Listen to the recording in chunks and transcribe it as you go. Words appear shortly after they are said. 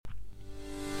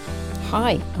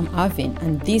Hi, I'm Avin,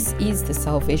 and this is the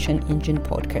Salvation Engine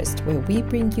podcast, where we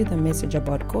bring you the message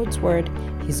about God's Word,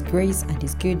 His grace, and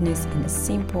His goodness in a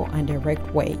simple and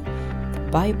direct way. The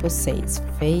Bible says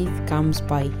faith comes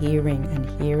by hearing,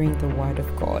 and hearing the Word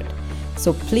of God.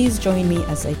 So please join me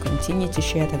as I continue to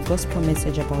share the gospel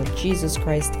message about Jesus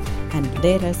Christ, and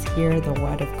let us hear the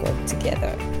Word of God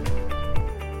together.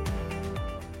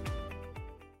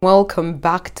 Welcome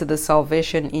back to the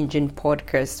Salvation Engine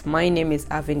podcast. My name is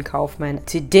Avin Kaufman.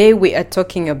 Today we are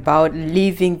talking about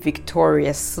living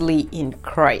victoriously in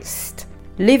Christ.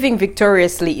 Living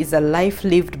victoriously is a life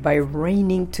lived by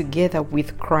reigning together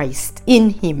with Christ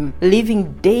in Him,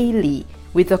 living daily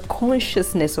with a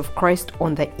consciousness of Christ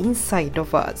on the inside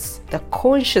of us, the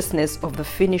consciousness of the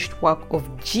finished work of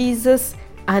Jesus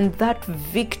and that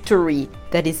victory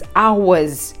that is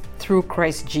ours through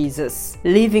Christ Jesus.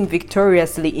 Living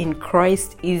victoriously in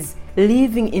Christ is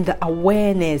living in the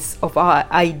awareness of our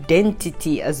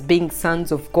identity as being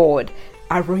sons of God,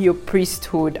 a royal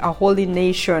priesthood, a holy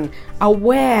nation,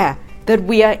 aware that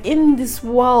we are in this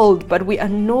world, but we are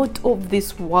not of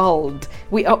this world.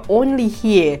 We are only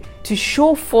here to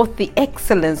show forth the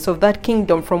excellence of that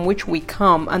kingdom from which we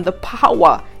come and the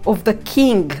power of the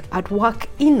King at work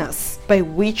in us, by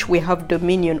which we have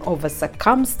dominion over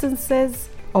circumstances,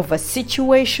 over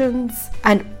situations,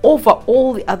 and over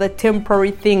all the other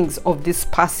temporary things of this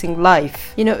passing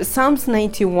life. Psalms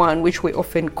 91, which we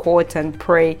often quote and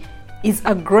pray, is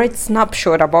a great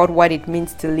snapshot about what it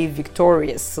means to live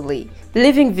victoriously.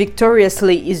 Living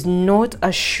victoriously is not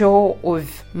a show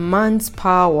of man's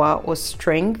power or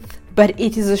strength, but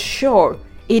it is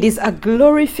a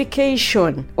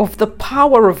glorification of the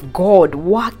power of God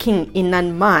working in a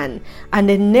man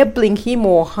and enabling him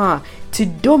or her to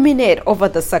dominate over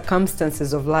the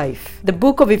circumstances of life. The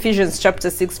book of Ephesians chapter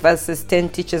 6 verses 10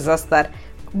 teaches us that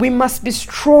we must be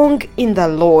strong in the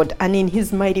Lord and in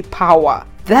His mighty power.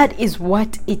 That is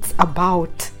what it's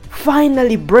about.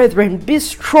 Finally, brethren, be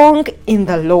strong in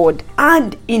the Lord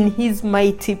and in His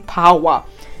mighty power.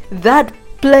 That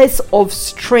place of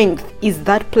strength is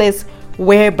that place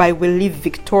whereby we live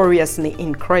victoriously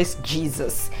in Christ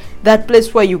Jesus. That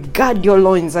place where you guard your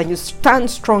loins and you stand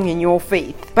strong in your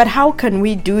faith. But how can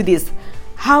we do this?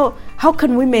 How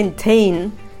can we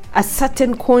maintain a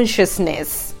certain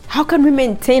consciousness? How can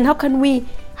we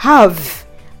have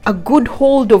a good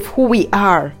hold of who we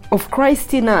are, of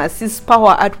Christ in us, His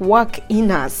power at work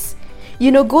in us?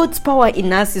 God's power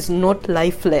in us is not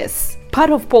lifeless.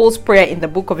 Part of Paul's prayer in the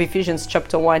book of Ephesians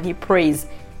chapter 1, he prays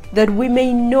that we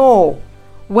may know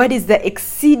what is the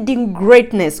exceeding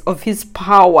greatness of His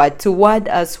power toward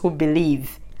us who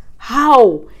believe.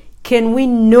 How can we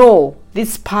know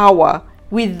this power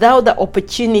without the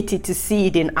opportunity to see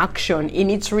it in action, in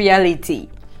its reality?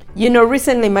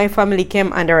 Recently my family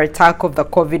came under attack of the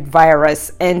COVID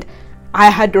virus, and I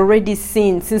had already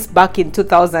seen since back in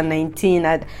 2019,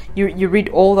 and you read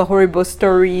all the horrible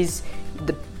stories.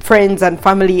 The friends and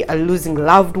family are losing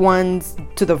loved ones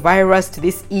to the virus, to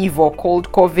this evil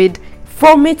called COVID.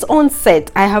 From its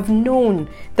onset, I have known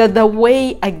that the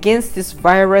way against this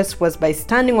virus was by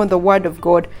standing on the Word of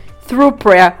God through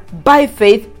prayer, by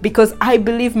faith, because I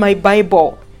believe my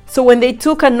Bible. So when they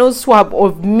took a nose swab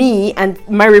of me and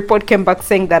my report came back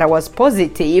saying that I was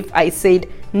positive, I said,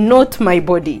 not my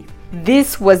body.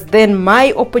 This was then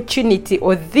my opportunity,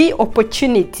 or the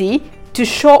opportunity, to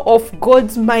show off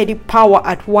God's mighty power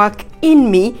at work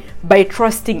in me by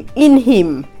trusting in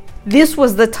Him. This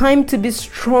was the time to be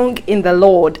strong in the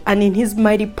Lord and in His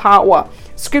mighty power.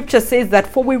 Scripture says that,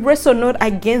 for we wrestle not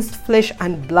against flesh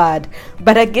and blood,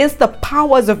 but against the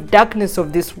powers of darkness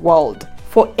of this world.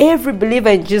 For every believer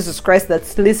in Jesus Christ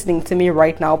that's listening to me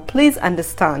right now, please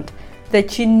understand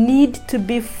that you need to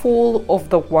be full of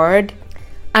the Word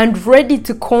and ready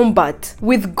to combat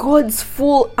with God's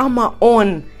full armor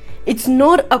on. It's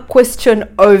not a question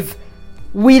of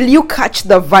will you catch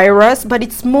the virus, but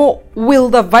it's more, will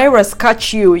the virus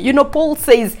catch you? Paul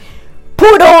says,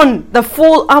 put on the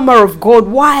full armor of God.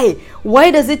 Why?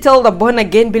 Why does it tell the born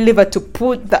again believer to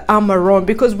put the armor on?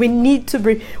 Because we need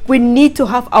to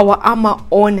have our armor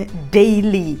on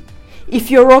daily. If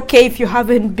you're okay, if you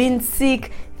haven't been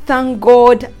sick, thank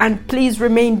God, and please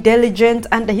remain diligent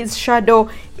under His shadow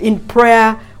in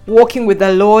prayer, walking with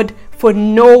the Lord. For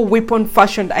no weapon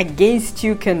fashioned against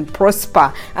you can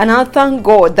prosper. And I thank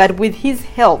God that with His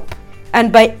help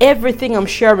and by everything I'm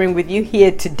sharing with you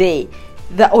here today,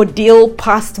 the ordeal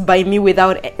passed by me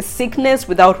without sickness,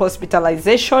 without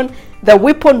hospitalization. The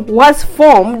weapon was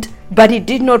formed, but it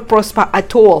did not prosper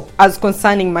at all as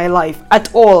concerning my life,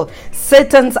 at all.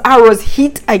 Satan's arrows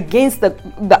hit against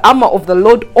the armor of the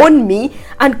Lord on me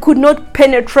and could not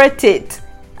penetrate it.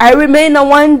 I remain a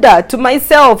wonder to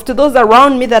myself, to those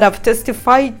around me that I've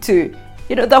testified to.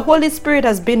 The Holy Spirit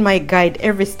has been my guide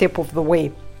every step of the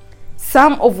way.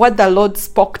 Some of what the Lord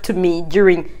spoke to me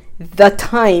during the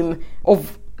time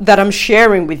of that I'm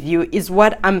sharing with you is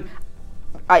what I'm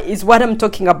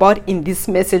talking about in this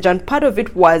message. And part of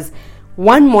it was,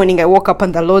 one morning I woke up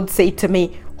and the Lord said to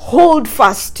me, hold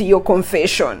fast to your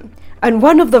confession. And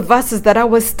one of the verses that I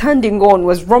was standing on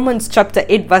was Romans chapter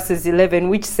 8 verses 11,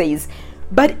 which says,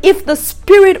 but if the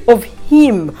spirit of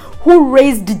him who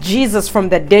raised Jesus from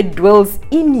the dead dwells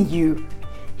in you,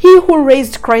 he who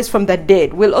raised Christ from the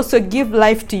dead will also give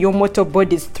life to your mortal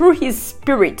bodies through his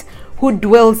spirit who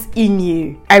dwells in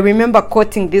you. I remember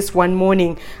quoting this one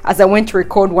morning as I went to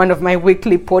record one of my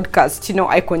weekly podcasts.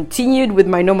 I continued with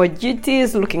my normal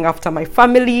duties, looking after my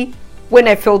family. When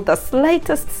I felt the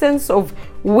slightest sense of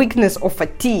weakness or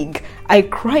fatigue, I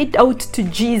cried out to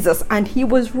Jesus and he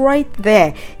was right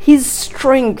there. His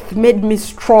strength made me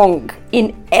strong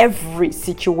in every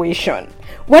situation.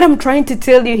 What I'm trying to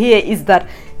tell you here is that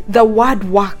the word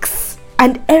works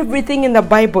and everything in the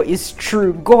Bible is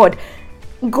true.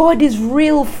 God is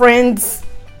real, friends.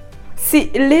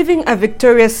 See, living a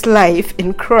victorious life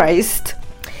in Christ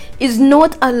is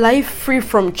not a life free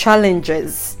from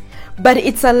challenges, but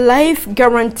it's a life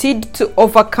guaranteed to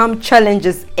overcome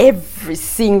challenges every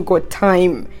single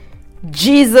time.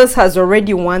 Jesus has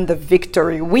already won the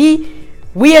victory. We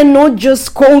are not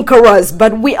just conquerors,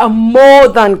 but we are more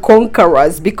than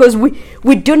conquerors because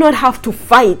we do not have to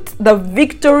fight. The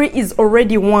victory is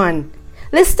already won.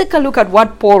 Let's take a look at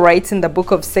what Paul writes in the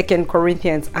book of 2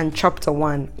 Corinthians and chapter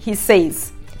 1. He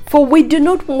says, for we do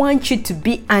not want you to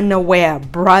be unaware,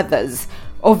 brothers,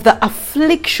 of the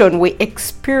affliction we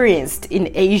experienced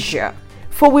in Asia.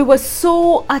 For we were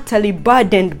so utterly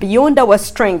burdened beyond our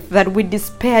strength that we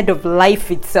despaired of life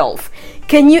itself.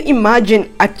 Can you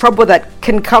imagine a trouble that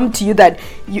can come to you that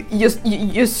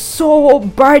you're so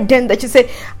burdened that you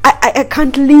say, I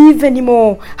can't live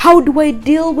anymore. How do I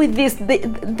deal with this?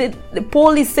 The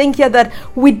Paul is saying here that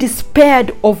we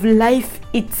despaired of life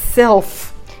itself.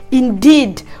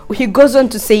 Indeed, he goes on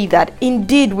to say that,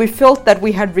 indeed, we felt that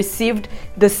we had received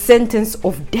the sentence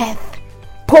of death.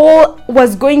 Paul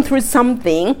was going through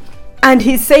something and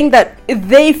he's saying that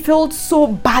they felt so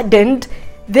burdened.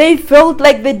 They felt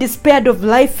like they despaired of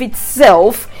life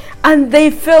itself, and they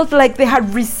felt like they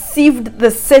had received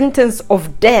the sentence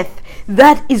of death.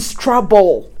 That is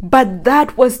trouble. But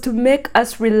that was to make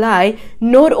us rely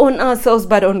not on ourselves,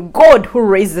 but on God who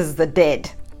raises the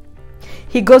dead.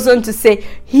 He goes on to say,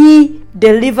 he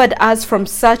delivered us from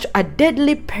such a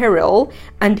deadly peril,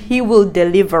 and he will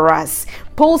deliver us.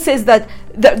 Paul says that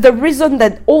the reason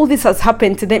that all this has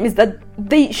happened to them is that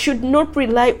they should not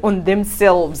rely on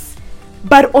themselves,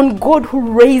 but on God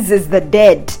who raises the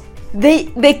dead.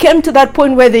 They came to that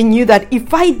point where they knew that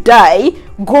if I die,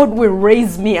 God will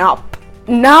raise me up.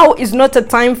 Now is not a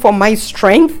time for my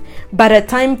strength, but a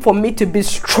time for me to be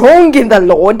strong in the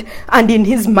Lord and in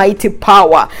his mighty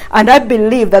power. And I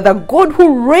believe that the God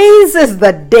who raises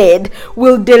the dead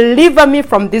will deliver me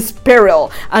from this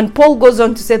peril. And Paul goes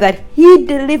on to say that he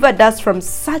delivered us from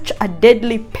such a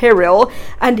deadly peril,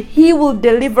 and he will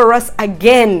deliver us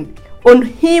again. On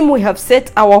him we have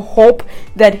set our hope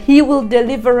that he will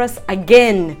deliver us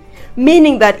again.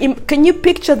 Meaning that, can you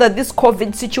picture that this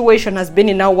COVID situation has been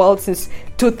in our world since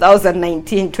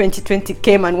 2019, 2020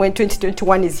 came, and when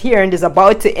 2021 is here and is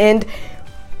about to end,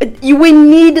 we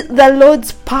need the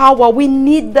Lord's power. We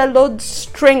need the Lord's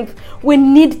strength. We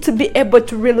need to be able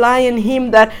to rely on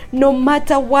him that no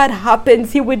matter what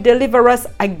happens, he will deliver us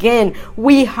again.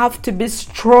 We have to be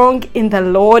strong in the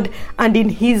Lord and in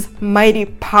his mighty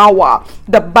power.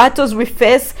 The battles we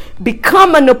face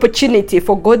become an opportunity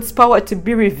for God's power to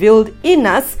be revealed in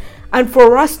us and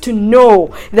for us to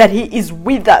know that he is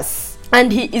with us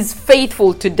and he is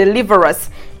faithful to deliver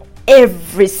us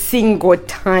every single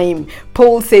time.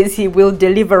 Paul says he will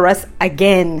deliver us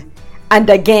again and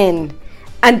again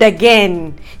and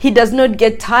again. He does not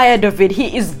get tired of it.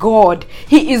 He is God.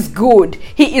 He is good.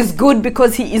 He is good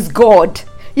because he is God.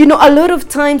 You know, a lot of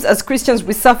times as Christians,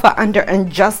 we suffer under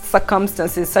unjust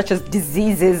circumstances such as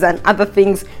diseases and other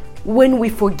things when we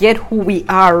forget who we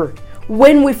are,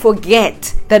 when we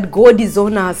forget that God is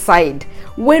on our side,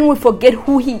 when we forget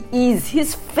who he is,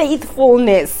 his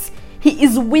faithfulness. He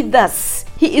is with us.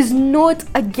 He is not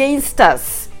against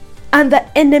us. And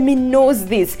the enemy knows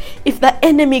this. If the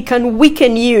enemy can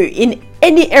weaken you in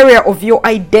any area of your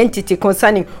identity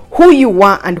concerning who you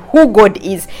are and who God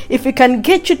is, if he can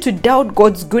get you to doubt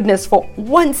God's goodness for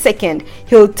 1 second,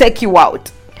 he'll take you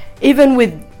out. Even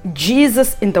with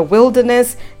Jesus in the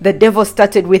wilderness, the devil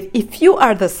started with, if you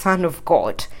are the Son of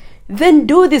God, then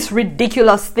do this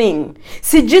ridiculous thing.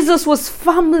 See, Jesus was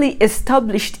firmly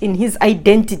established in his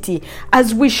identity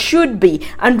as we should be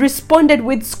and responded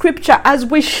with scripture as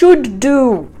we should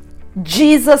do.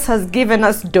 Jesus has given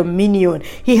us dominion.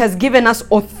 He has given us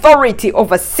authority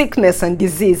over sickness and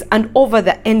disease and over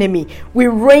the enemy. We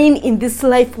reign in this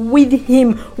life with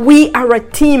him. We are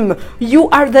a team. You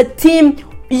are the team.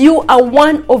 You are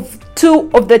one of two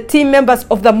of the team members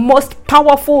of the most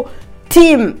powerful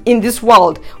team in this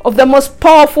world, of the most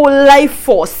powerful life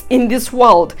force in this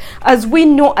world. As we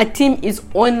know, a team is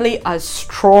only as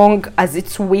strong as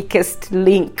its weakest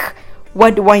link.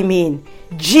 What do I mean?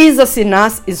 Jesus in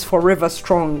us is forever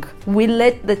strong. We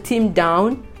let the team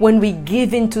down when we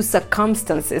give in to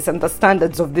circumstances and the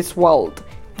standards of this world.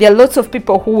 There are lots of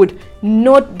people who would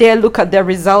not dare look at their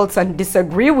results and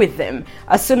disagree with them.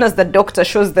 As soon as the doctor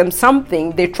shows them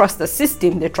something, they trust the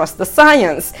system, they trust the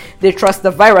science, they trust the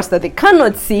virus that they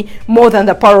cannot see more than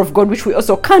the power of God, which we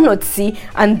also cannot see.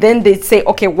 And then they say,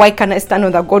 okay, why can I stand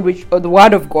on the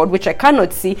word of God, which I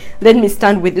cannot see? Let me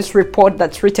stand with this report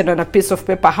that's written on a piece of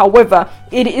paper. However,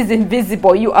 it is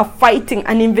invisible. You are fighting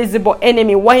an invisible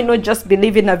enemy. Why not just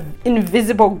believe in an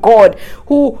invisible God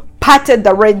who parted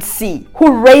the Red Sea,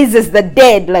 who raises the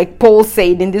dead, like Paul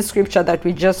said in this scripture that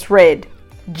we just read?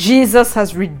 Jesus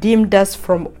has redeemed us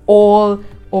from all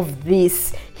of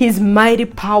this. His mighty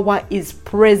power is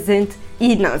present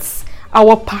in us.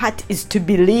 Our part is to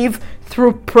believe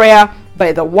through prayer,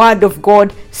 by the word of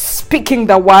God, speaking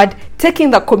the word,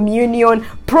 taking the communion,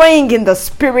 praying in the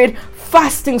spirit,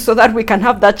 fasting so that we can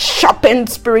have that sharpened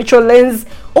spiritual lens.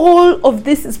 All of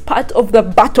this is part of the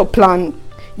battle plan.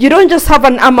 You don't just have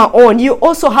an armor on, you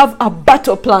also have a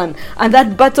battle plan, and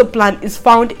that battle plan is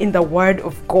found in the word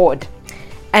of God.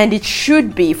 And it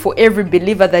should be for every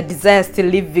believer that desires to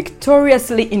live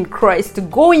victoriously in Christ to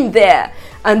go in there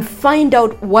and find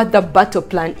out what the battle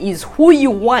plan is, who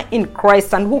you are in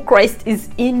Christ and who Christ is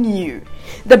in you.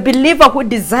 The believer who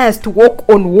desires to walk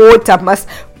on water must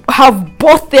have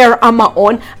both their armor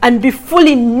on and be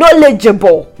fully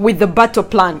knowledgeable with the battle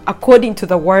plan according to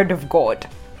the word of God.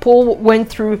 Paul went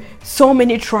through so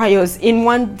many trials. In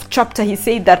one chapter, he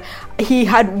said that he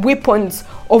had weapons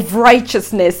of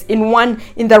righteousness in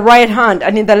the right hand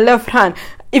and in the left hand.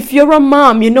 If you're a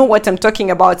mom, you know what I'm talking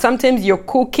about. Sometimes you're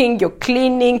cooking, you're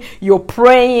cleaning, you're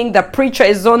praying, the preacher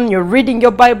is on, you're reading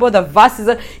your Bible, the verses.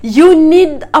 You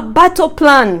need a battle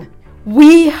plan.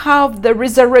 We have the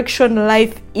resurrection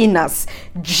life in us.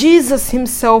 Jesus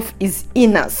himself is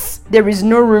in us. There is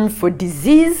no room for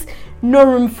disease, no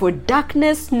room for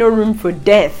darkness, no room for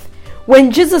death. When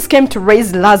Jesus came to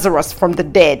raise Lazarus from the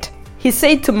dead, he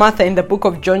said to Martha in the book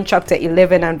of John chapter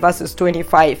 11 and verses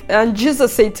 25, and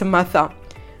Jesus said to Martha,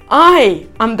 I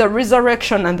am the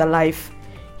resurrection and the life.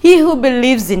 He who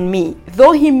believes in me,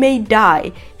 though he may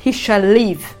die, he shall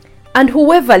live. And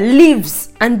whoever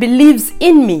lives and believes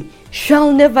in me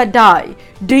shall never die.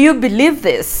 Do you believe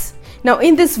this? Now,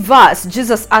 in this verse,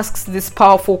 Jesus asks this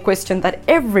powerful question that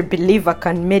every believer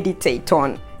can meditate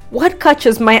on. What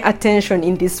catches my attention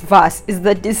in this verse is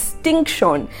the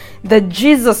distinction that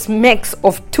Jesus makes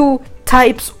of two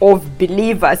types of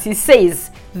believers. He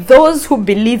says, those who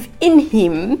believe in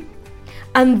him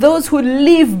and those who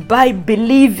live by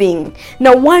believing.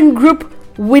 Now, one group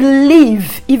will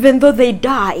live even though they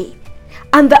die,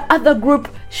 and the other group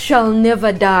shall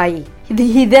never die.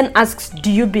 He then asks,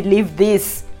 do you believe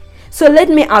this? So let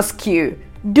me ask you,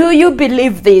 do you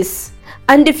believe this?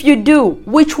 And if you do,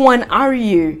 which one are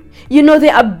you? You know,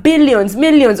 there are billions,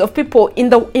 millions of people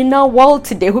in our world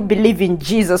today who believe in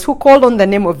Jesus, who call on the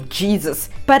name of Jesus.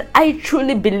 But I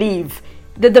truly believe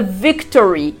that the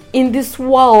victory in this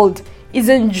world is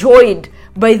enjoyed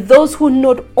by those who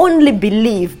not only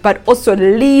believe, but also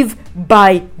live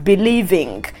by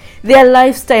believing. Their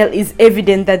lifestyle is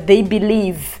evident that they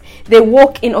believe. They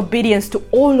walk in obedience to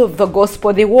all of the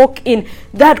gospel. They walk in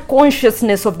that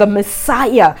consciousness of the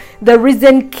Messiah, the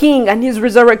risen King and his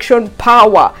resurrection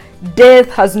power. Death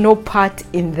has no part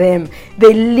in them.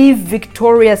 They live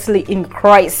victoriously in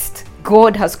Christ.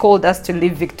 God has called us to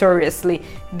live victoriously.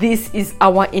 This is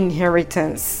our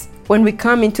inheritance. When we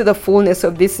come into the fullness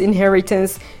of this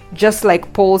inheritance, just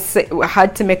like Paul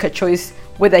had to make a choice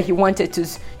whether he wanted to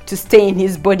stay in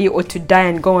his body or to die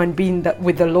and go and be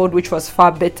with the Lord, which was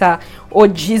far better. Or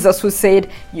Jesus, who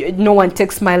said, no one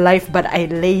takes my life, but I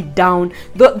lay down.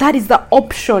 That is the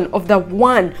option of the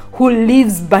one who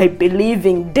lives by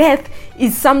believing. Death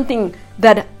is something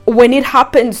that when it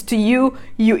happens to you,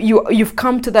 you've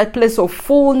come to that place of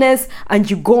fullness and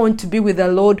you go on to be with the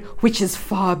Lord, which is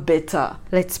far better.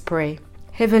 Let's pray.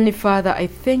 Heavenly Father, I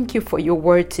thank you for your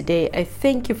word today. I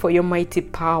thank you for your mighty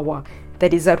power.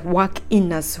 that is at work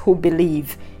in us who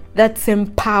believe. That same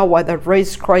power that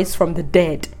raised Christ from the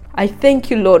dead. I thank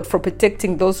you, Lord, for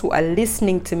protecting those who are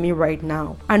listening to me right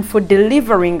now and for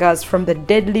delivering us from the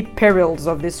deadly perils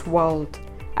of this world.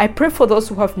 I pray for those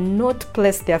who have not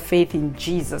placed their faith in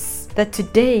Jesus, that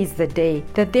today is the day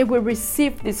that they will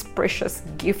receive this precious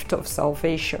gift of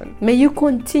salvation. May you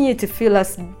continue to fill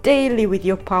us daily with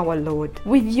your power, Lord,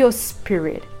 with your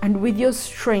spirit and with your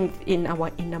strength in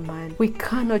our inner man. We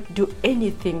cannot do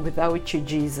anything without you,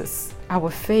 Jesus.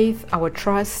 Our faith, our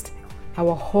trust,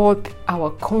 our hope, our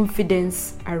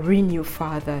confidence are in you,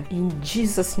 Father. In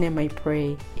Jesus' name I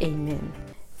pray. Amen.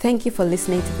 Thank you for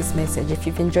listening to this message. If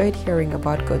you've enjoyed hearing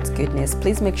about God's goodness,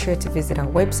 please make sure to visit our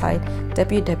website,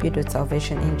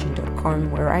 www.salvationengine.com,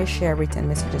 where I share written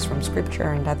messages from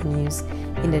scripture and other news.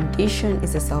 In addition,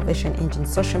 is the Salvation Engine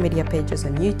social media pages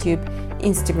on YouTube,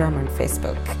 Instagram, and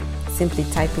Facebook. Simply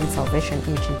type in Salvation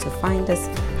Engine to find us.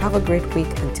 Have a great week.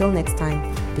 Until next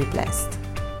time, be blessed.